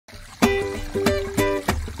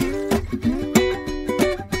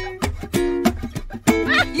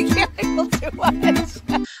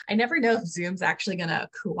never know if Zoom's actually going to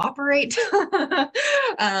cooperate.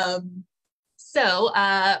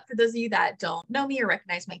 For those of you that don't know me or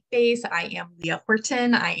recognize my face, I am Leah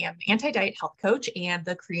Hortin. I am an anti-diet health coach and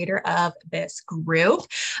the creator of this group.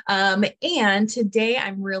 And today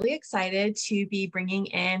I'm really excited to be bringing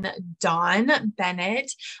in Dawn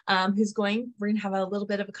Bennett, we're going to have a little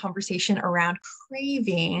bit of a conversation around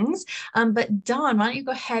cravings. But Dawn, why don't you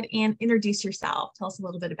go ahead and introduce yourself? Tell us a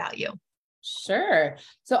little bit about you. Sure.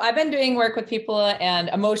 So I've been doing work with people and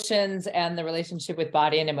emotions and the relationship with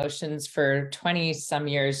body and emotions for 20 some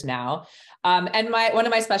years now. And one of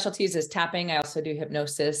my specialties is tapping. I also do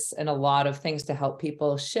hypnosis and a lot of things to help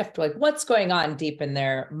people shift like what's going on deep in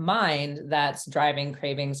their mind that's driving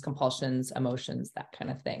cravings, compulsions, emotions, that kind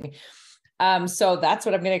of thing. So that's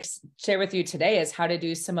what I'm going to share with you today is how to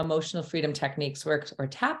do some emotional freedom techniques work or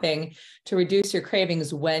tapping to reduce your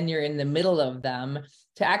cravings when you're in the middle of them,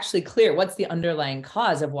 to actually clear what's the underlying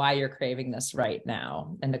cause of why you're craving this right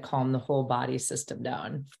now and to calm the whole body system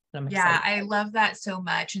down. Yeah, I love that so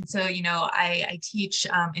much. And so, I teach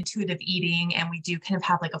intuitive eating, and we do kind of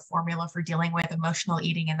have like a formula for dealing with emotional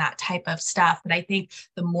eating and that type of stuff. But I think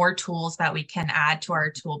the more tools that we can add to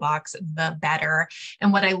our toolbox, the better.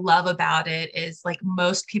 And what I love about it is like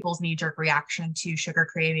most people's knee-jerk reaction to sugar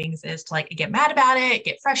cravings is to like get mad about it,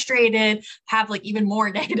 get frustrated, have like even more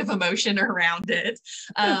negative emotion around it.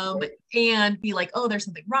 And be like, oh, there's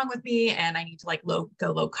something wrong with me. And I need to like go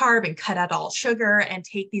low carb and cut out all sugar and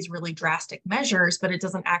take these really drastic measures, but it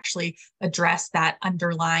doesn't actually address that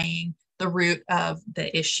underlying, the root of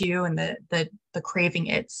the issue and the craving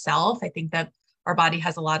itself. I think that our body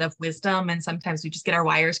has a lot of wisdom, and sometimes we just get our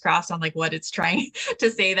wires crossed on like what it's trying to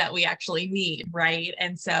say that we actually need, right?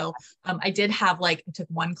 And so I took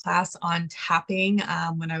one class on tapping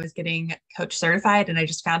when I was getting coach certified, and I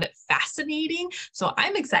just found it fascinating. So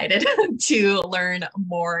I'm excited to learn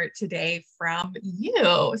more today from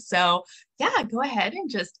you. So yeah, go ahead and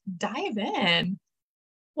just dive in.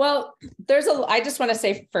 Well, I just want to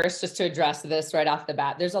say first, just to address this right off the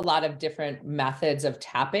bat, there's a lot of different methods of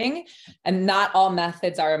tapping, and not all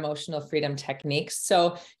methods are emotional freedom techniques.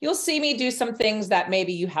 So you'll see me do some things that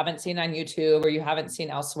maybe you haven't seen on YouTube or you haven't seen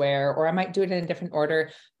elsewhere, or I might do it in a different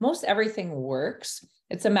order. Most everything works.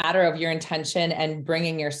 It's a matter of your intention and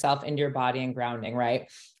bringing yourself into your body and grounding, right?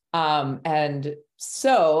 And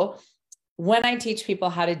so when I teach people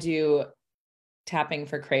how to do tapping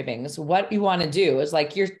for cravings, what you want to do is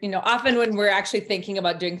like, often when we're actually thinking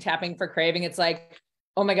about doing tapping for craving, it's like,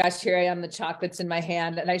 oh my gosh, here I am, the chocolate's in my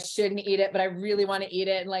hand and I shouldn't eat it, but I really want to eat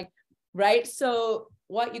it. And like, right. So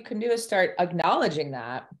what you can do is start acknowledging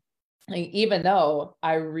that, like, even though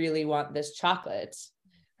I really want this chocolate,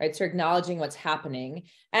 right? So acknowledging what's happening,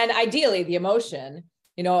 and ideally the emotion,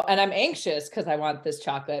 and I'm anxious because I want this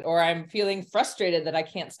chocolate, or I'm feeling frustrated that I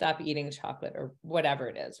can't stop eating chocolate, or whatever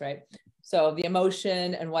it is, right? So the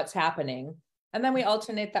emotion and what's happening. And then we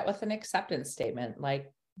alternate that with an acceptance statement.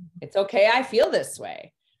 Like, it's okay, I feel this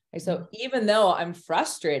way. And so even though I'm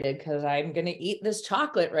frustrated because I'm going to eat this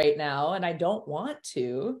chocolate right now and I don't want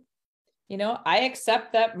to, I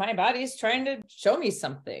accept that my body's trying to show me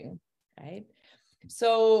something, right?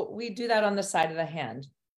 So we do that on the side of the hand.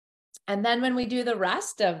 And then when we do the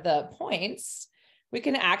rest of the points, we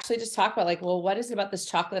can actually just talk about like, well, what is it about this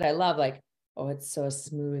chocolate I love? Like, oh, it's so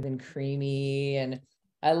smooth and creamy, and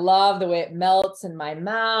I love the way it melts in my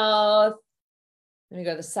mouth. Then we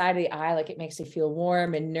go to the side of the eye, like it makes me feel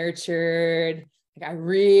warm and nurtured. Like I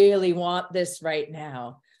really want this right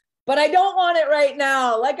now, but I don't want it right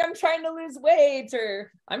now. Like I'm trying to lose weight,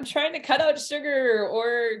 or I'm trying to cut out sugar,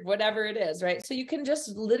 or whatever it is, right? So you can just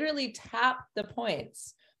literally tap the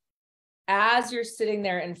points as you're sitting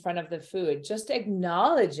there in front of the food, just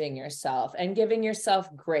acknowledging yourself and giving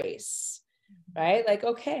yourself grace. Right? Like,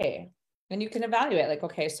 okay. And you can evaluate like,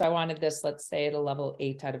 okay, so I wanted this, let's say at a level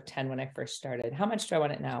 8 out of 10 when I first started. How much do I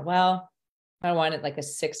want it now? Well, I want it like a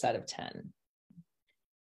 6 out of 10.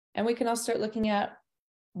 And we can all start looking at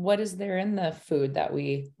what is there in the food that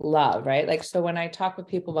we love, right? Like, so when I talk with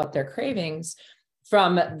people about their cravings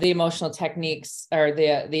from the emotional techniques or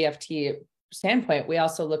the EFT standpoint, we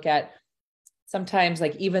also look at sometimes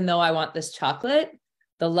like, even though I want this chocolate,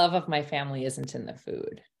 the love of my family isn't in the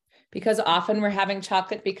food. Because often we're having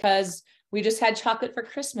chocolate because we just had chocolate for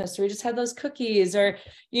Christmas, or we just had those cookies, or,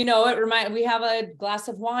 we have a glass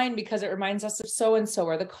of wine because it reminds us of so-and-so,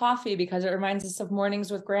 or the coffee because it reminds us of mornings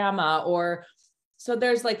with grandma, or so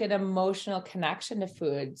there's like an emotional connection to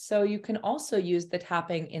food. So you can also use the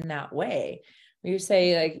tapping in that way, where you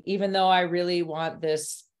say like, even though I really want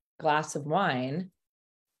this glass of wine,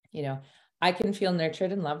 I can feel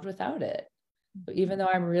nurtured and loved without it. But even though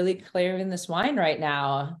I'm really craving this wine right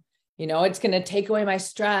now, It's going to take away my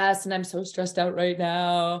stress and I'm so stressed out right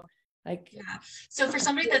now. Like, yeah. So for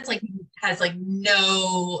somebody that's like, has like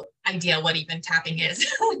no idea what even tapping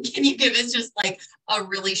is, can you give us just like a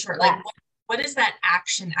really short, like, what is that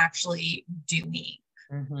action actually doing?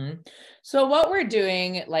 Mm-hmm. So what we're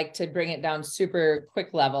doing, like to bring it down super quick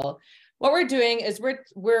level, what we're doing is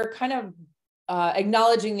we're kind of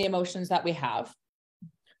acknowledging the emotions that we have,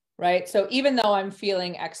 right? So even though I'm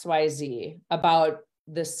feeling XYZ about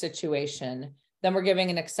this situation, then we're giving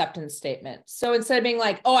an acceptance statement. So instead of being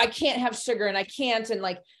like, oh, I can't have sugar and I can't, and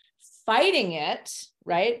like fighting it,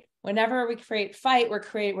 right? Whenever we create fight, we're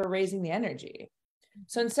raising the energy.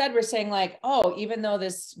 So instead we're saying like, oh, even though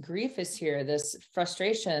this grief is here, this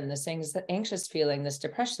frustration, this anxious feeling, this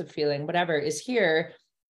depressive feeling, whatever is here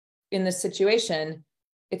in this situation,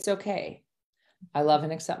 it's okay. I love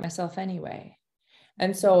and accept myself anyway.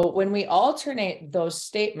 And so when we alternate those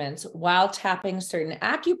statements while tapping certain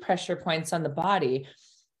acupressure points on the body,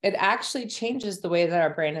 it actually changes the way that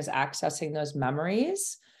our brain is accessing those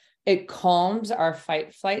memories. It calms our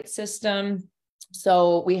fight flight system.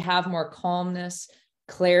 So we have more calmness,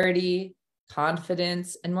 clarity,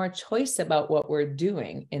 confidence, and more choice about what we're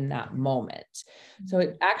doing in that moment. So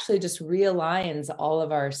it actually just realigns all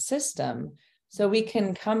of our system so we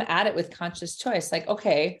can come at it with conscious choice. Like,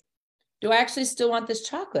 okay, do I actually still want this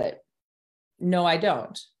chocolate? No, I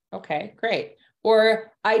don't. Okay, great.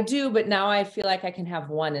 Or I do, but now I feel like I can have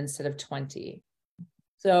one instead of 20.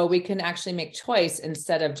 So we can actually make choice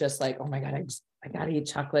instead of just like, oh my God, I got to eat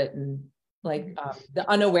chocolate, and like the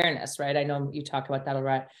unawareness, right? I know you talk about that a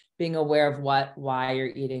lot, being aware of why you're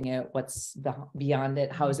eating it, what's beyond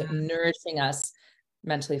it, how is it nourishing us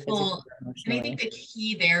mentally, physically, emotionally. And I think the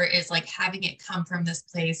key there is like having it come from this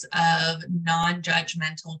place of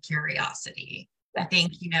non-judgmental curiosity. I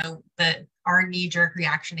think, that our knee-jerk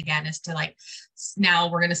reaction again is to like, now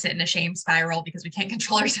we're going to sit in a shame spiral because we can't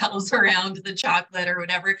control ourselves around the chocolate or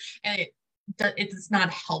whatever. And it's not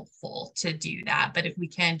helpful to do that. But if we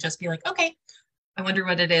can just be like, okay, I wonder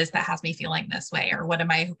what it is that has me feeling this way, or what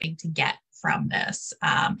am I hoping to get from this?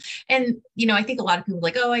 And, I think a lot of people are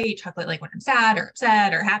like, oh, I eat chocolate like when I'm sad or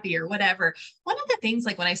upset or happy or whatever. One of the things,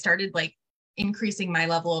 like when I started like increasing my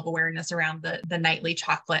level of awareness around the nightly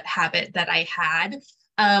chocolate habit that I had,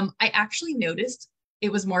 I actually noticed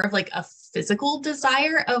it was more of like a physical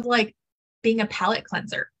desire of like being a palate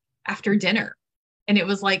cleanser after dinner. And it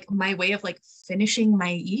was like my way of like finishing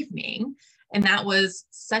my evening. And that was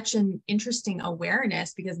such an interesting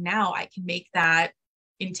awareness, because now I can make that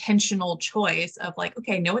intentional choice of like,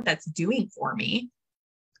 okay, I know what that's doing for me.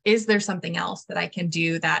 Is there something else that I can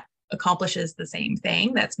do that accomplishes the same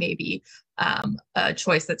thing? That's maybe a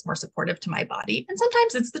choice that's more supportive to my body. And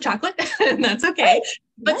sometimes it's the chocolate, and that's okay. Right.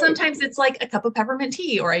 But sometimes it's like a cup of peppermint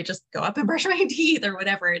tea, or I just go up and brush my teeth or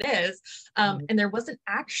whatever it is. And there wasn't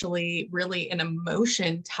actually really an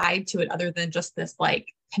emotion tied to it other than just this like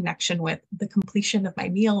connection with the completion of my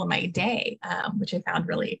meal and my day, which I found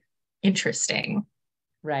really interesting.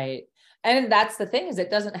 Right. And that's the thing, is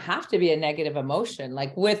it doesn't have to be a negative emotion.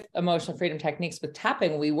 Like with emotional freedom techniques, with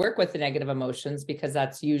tapping, we work with the negative emotions because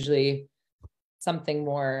that's usually something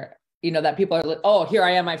more, that people are like, oh, here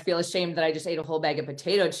I am, I feel ashamed that I just ate a whole bag of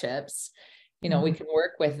potato chips. We can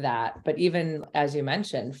work with that. But even as you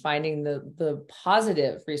mentioned, finding the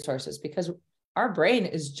positive resources, because our brain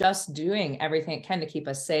is just doing everything it can to keep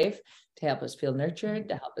us safe, to help us feel nurtured,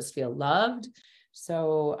 to help us feel loved.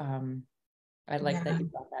 So, I like that you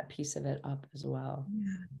brought that piece of it up as well.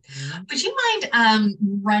 Yeah. Would you mind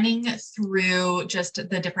running through just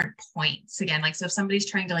the different points again? Like, so if somebody's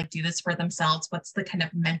trying to like do this for themselves, what's the kind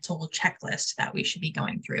of mental checklist that we should be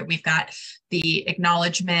going through? We've got the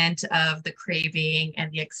acknowledgement of the craving and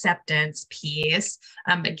the acceptance piece.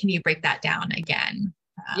 But can you break that down again?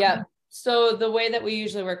 Yeah. So the way that we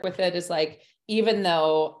usually work with it is like, even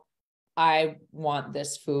though I want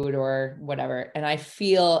this food or whatever, and I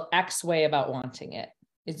feel X way about wanting it,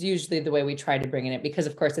 is usually the way we try to bring in it, because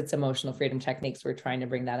of course it's emotional freedom techniques. We're trying to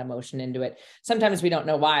bring that emotion into it. Sometimes we don't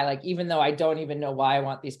know why, like, even though I don't even know why I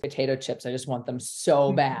want these potato chips, I just want them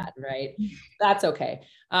so bad, right? That's okay.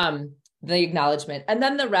 The acknowledgement. And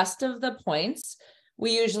then the rest of the points,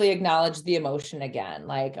 we usually acknowledge the emotion again.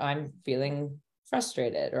 Like, I'm feeling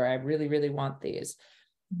frustrated, or I really, really want these.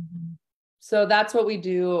 So that's what we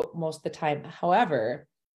do most of the time. However,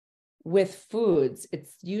 with foods,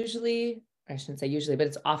 it's usually, I shouldn't say usually, but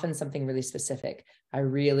it's often something really specific. I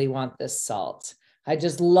really want this salt. I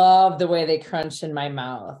just love the way they crunch in my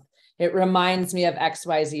mouth. It reminds me of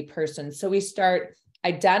XYZ person. So we start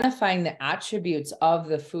identifying the attributes of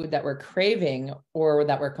the food that we're craving or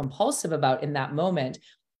that we're compulsive about in that moment.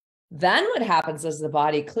 Then what happens as the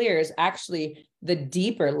body clears, actually the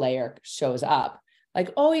deeper layer shows up.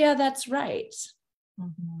 Like, oh yeah, that's right.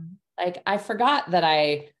 Mm-hmm. Like, I forgot that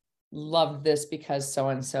I loved this because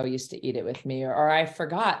so-and-so used to eat it with me, or I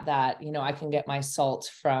forgot that, you know, I can get my salt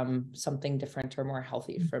from something different or more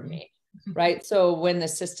healthy for me. Right. So when the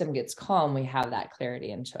system gets calm, we have that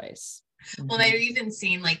clarity and choice. Well, I've even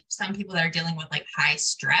seen like some people that are dealing with like high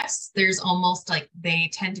stress, there's almost like they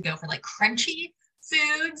tend to go for like crunchy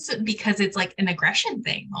foods because it's like an aggression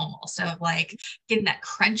thing almost. So like getting that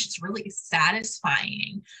crunch is really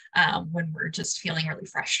satisfying when we're just feeling really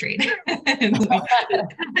frustrated.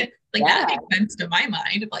 Like that makes sense to my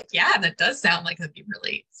mind. Like, yeah, that does sound like it'd be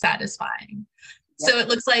really satisfying. So it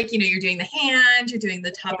looks like, you know, you're doing the hand, you're doing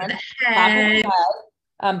the top of the head.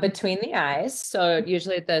 Between the eyes. So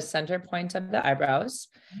usually at the center point of the eyebrows.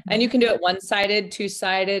 And you can do it one-sided,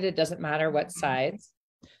 two-sided. It doesn't matter what sides.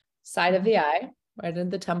 Side of the eye, right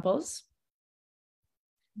in the temples.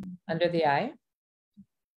 Under the eye,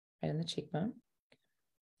 right in the cheekbone.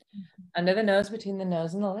 Under the nose, between the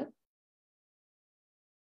nose and the lip.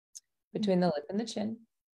 Between the lip and the chin.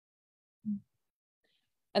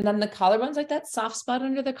 And then the collarbones, like that soft spot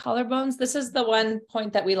under the collarbones. This is the one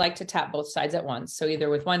point that we like to tap both sides at once. So either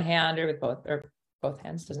with one hand or with both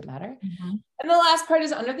hands, doesn't matter. And the last part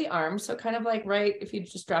is under the arm. So kind of like right, if you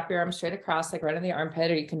just drop your arm straight across, like right on the armpit,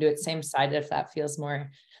 or you can do it same side if that feels more,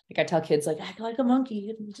 like I tell kids, like act like a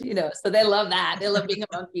monkey, you know, so they love that. They love being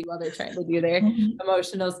a monkey while they're trying to do their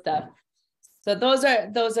emotional stuff. So those are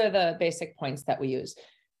the basic points that we use.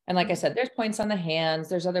 And like I said, there's points on the hands.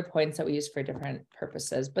 There's other points that we use for different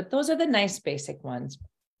purposes, but those are the nice basic ones.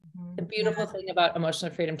 The beautiful thing about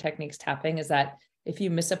emotional freedom techniques tapping is that if you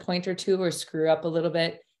miss a point or two or screw up a little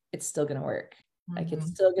bit, it's still going to work. Like it's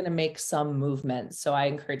still going to make some movement. So I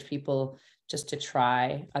encourage people just to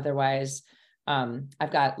try. Otherwise,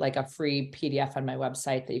 I've got like a free PDF on my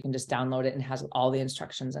website that you can just download it and has all the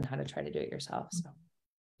instructions on how to try to do it yourself. So.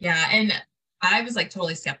 Yeah. And I was like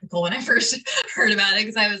totally skeptical when I first heard about it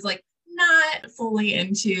because I was like not fully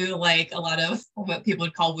into like a lot of what people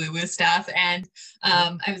would call woo-woo stuff. And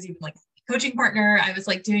I was even like a coaching partner I was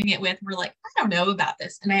like doing it with, we're like, I don't know about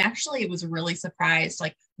this. And I actually was really surprised.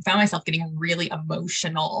 Like I found myself getting really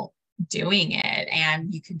emotional doing it.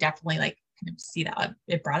 And you could definitely like kind of see that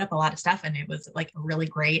it brought up a lot of stuff. And it was like a really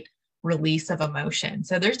great release of emotion.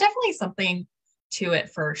 So there's definitely something to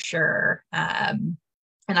it for sure.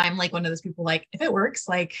 And I'm like one of those people, like, if it works,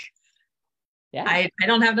 like, I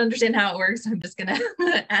don't have to understand how it works. I'm just going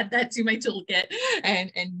to add that to my toolkit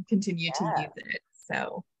and continue to use it.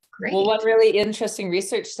 So great. Well, one really interesting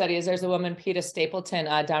research study is there's a woman, Peta Stapleton,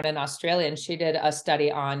 down in Australia, and she did a study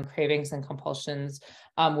on cravings and compulsions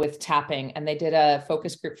with tapping. And they did a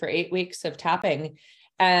focus group for 8 weeks of tapping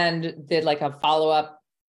and did like a follow-up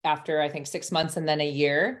after, I think, 6 months and then a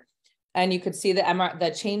year. And you could see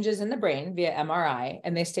the changes in the brain via MRI,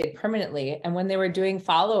 and they stayed permanently. And when they were doing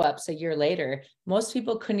follow-ups a year later, most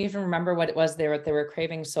people couldn't even remember what it was they were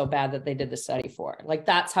craving so bad that they did the study for. Like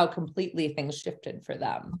that's how completely things shifted for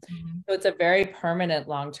them. So it's a very permanent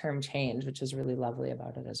long-term change, which is really lovely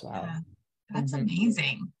about it as well. Yeah, that's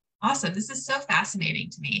amazing. Awesome. This is so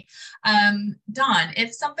fascinating to me. Dawn,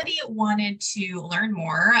 if somebody wanted to learn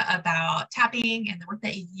more about tapping and the work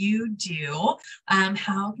that you do,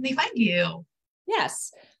 how can they find you?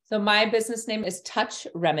 Yes. So my business name is Touch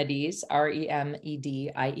Remedies,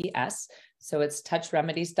 REMEDIES. So it's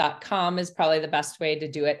touchremedies.com is probably the best way to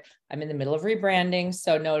do it. I'm in the middle of rebranding.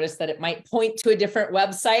 So notice that it might point to a different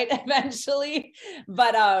website eventually,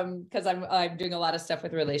 but because I'm doing a lot of stuff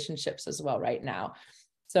with relationships as well right now.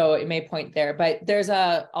 So it may point there, but there's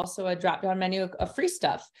also a drop-down menu of free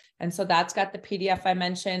stuff. And so that's got the PDF I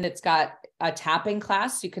mentioned. It's got a tapping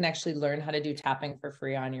class. You can actually learn how to do tapping for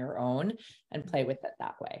free on your own and play with it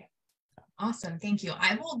that way. Awesome. Thank you.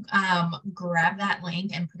 I will grab that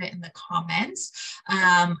link and put it in the comments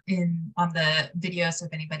on the video. So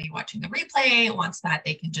if anybody watching the replay wants that,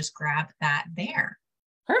 they can just grab that there.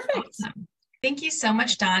 Perfect. Awesome. Thank you so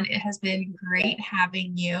much, Dawn. It has been great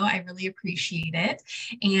having you. I really appreciate it.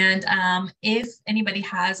 And if anybody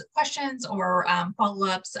has questions or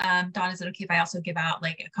follow-ups, Dawn, is it okay if I also give out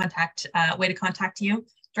like a contact way to contact you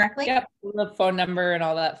directly? Yep. The phone number and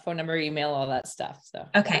all that, phone number, email, all that stuff. So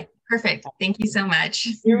okay, perfect. Thank you so much.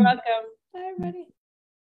 You're welcome. Bye, everybody.